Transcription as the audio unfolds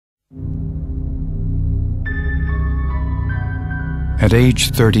At age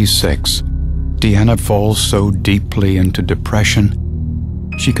 36, Deanna falls so deeply into depression,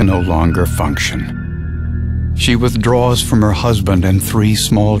 she can no longer function. She withdraws from her husband and 3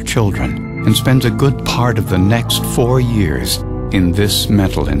 small children and spends a good part of the next 4 years in this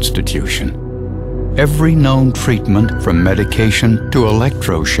mental institution. Every known treatment, from medication to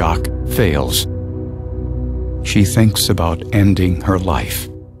electroshock, fails. She thinks about ending her life.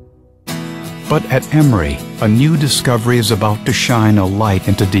 But at Emory, a new discovery is about to shine a light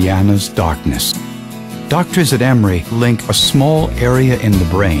into Deanna's darkness. Doctors at Emory link a small area in the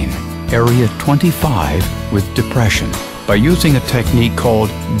brain, Area 25, with depression. By using a technique called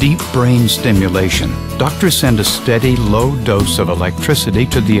Deep Brain Stimulation, doctors send a steady, low dose of electricity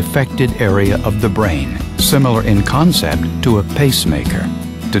to the affected area of the brain, similar in concept to a pacemaker.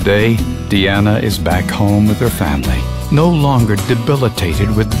 Today, Deanna is back home with her family, no longer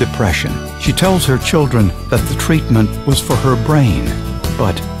debilitated with depression. She tells her children that the treatment was for her brain,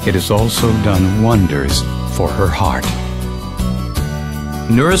 but it has also done wonders for her heart.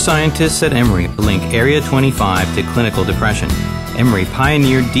 Neuroscientists at Emory link Area 25 to clinical depression. Emory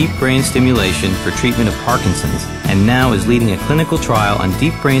pioneered deep brain stimulation for treatment of Parkinson's and now is leading a clinical trial on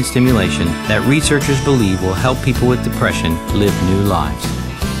deep brain stimulation that researchers believe will help people with depression live new lives.